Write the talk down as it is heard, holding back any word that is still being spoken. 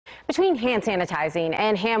Between hand sanitizing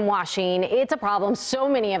and hand washing, it's a problem so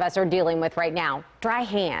many of us are dealing with right now: dry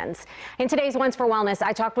hands. In today's Ones for Wellness,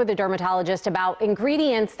 I talked with a dermatologist about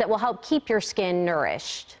ingredients that will help keep your skin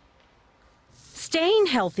nourished. Staying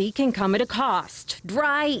healthy can come at a cost.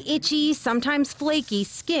 Dry, itchy, sometimes flaky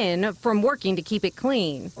skin from working to keep it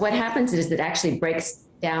clean. What happens is it actually breaks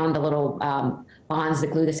down the little bonds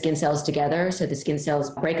that glue the skin cells together, so the skin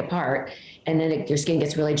cells break apart, and then your skin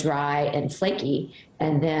gets really dry and flaky.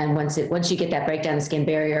 And then once you get that breakdown of the skin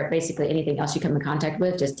barrier, basically anything else you come in contact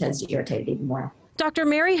with just tends to irritate it even more. Dr.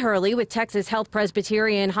 Mary Hurley with Texas Health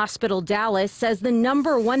Presbyterian Hospital Dallas says the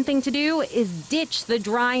 #1 thing to do is ditch the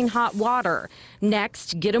drying hot water.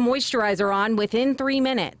 Next, get a moisturizer on within 3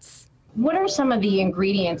 minutes. What are some of the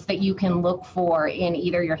ingredients that you can look for in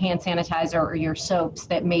either your hand sanitizer or your soaps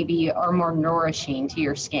that maybe are more nourishing to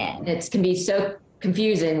your skin? It can be so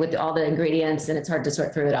confusing with all the ingredients, and it's hard to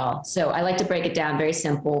sort through it all. So I like to break it down very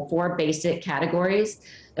simple, 4 basic categories.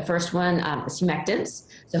 The first one is humectants.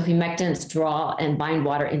 So humectants draw and bind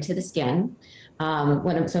water into the skin. Some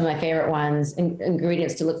of my favorite ones,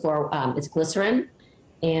 ingredients to look for, is glycerin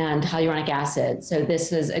and hyaluronic acid. So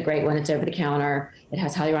this is a great one. It's over the counter. It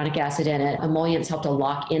has hyaluronic acid in it. Emollients help to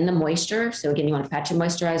lock in the moisture. So again, you want to patch your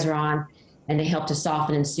moisturizer on, and they help to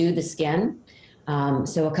soften and soothe the skin.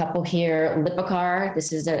 So a couple here: Lipicar.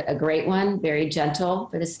 This is a great one, very gentle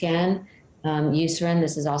for the skin. Eucerin,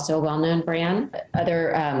 this is also a well-known brand.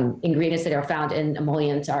 Other ingredients that are found in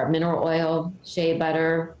emollients are mineral oil, shea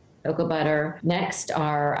butter, cocoa butter. Next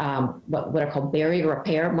are what are called barrier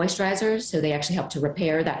repair moisturizers. So they actually help to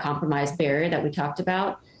repair that compromised barrier that we talked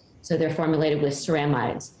about. So they're formulated with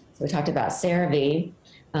ceramides. So we talked about CeraVe.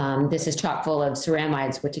 This is chock full of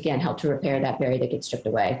ceramides, which again help to repair that barrier that gets stripped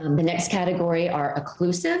away. The next category are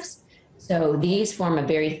occlusives. So these form a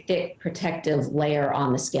very thick protective layer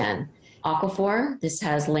on the skin. Aquaphor, this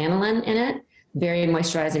has lanolin in it, very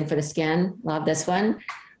moisturizing for the skin. Love this one.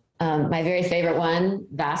 My very favorite one,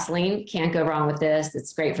 Vaseline. Can't go wrong with this.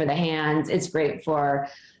 It's great for the hands. It's great for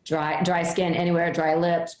dry skin anywhere, dry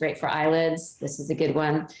lips, great for eyelids. This is a good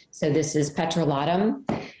one. So this is petrolatum.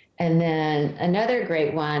 And then another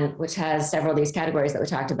great one, which has several of these categories that we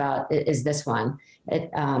talked about, is this one.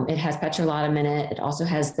 It has petrolatum in it. It also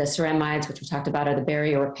has the ceramides, which we talked about, are the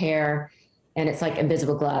barrier repair. And it's like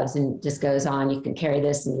invisible gloves and just goes on. You can carry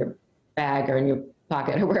this in your bag or in your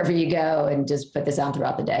pocket or wherever you go and just put this on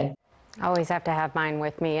throughout the day. I always have to have mine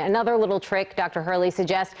with me. Another little trick Dr. Hurley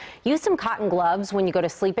suggests: use some cotton gloves when you go to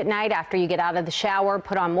sleep at night after you get out of the shower.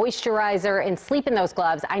 Put on moisturizer and sleep in those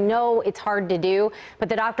gloves. I know it's hard to do, but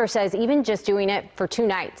the doctor says even just doing it for 2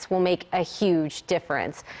 nights will make a huge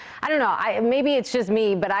difference. I don't know, maybe it's just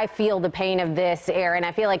me, but I feel the pain of this, Erin.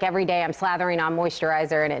 I feel like every day I'm slathering on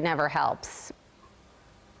moisturizer and it never helps.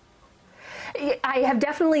 I have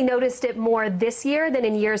definitely noticed it more this year than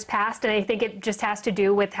in years past, and I think it just has to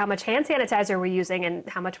do with how much hand sanitizer we're using and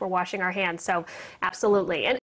how much we're washing our hands. So absolutely. And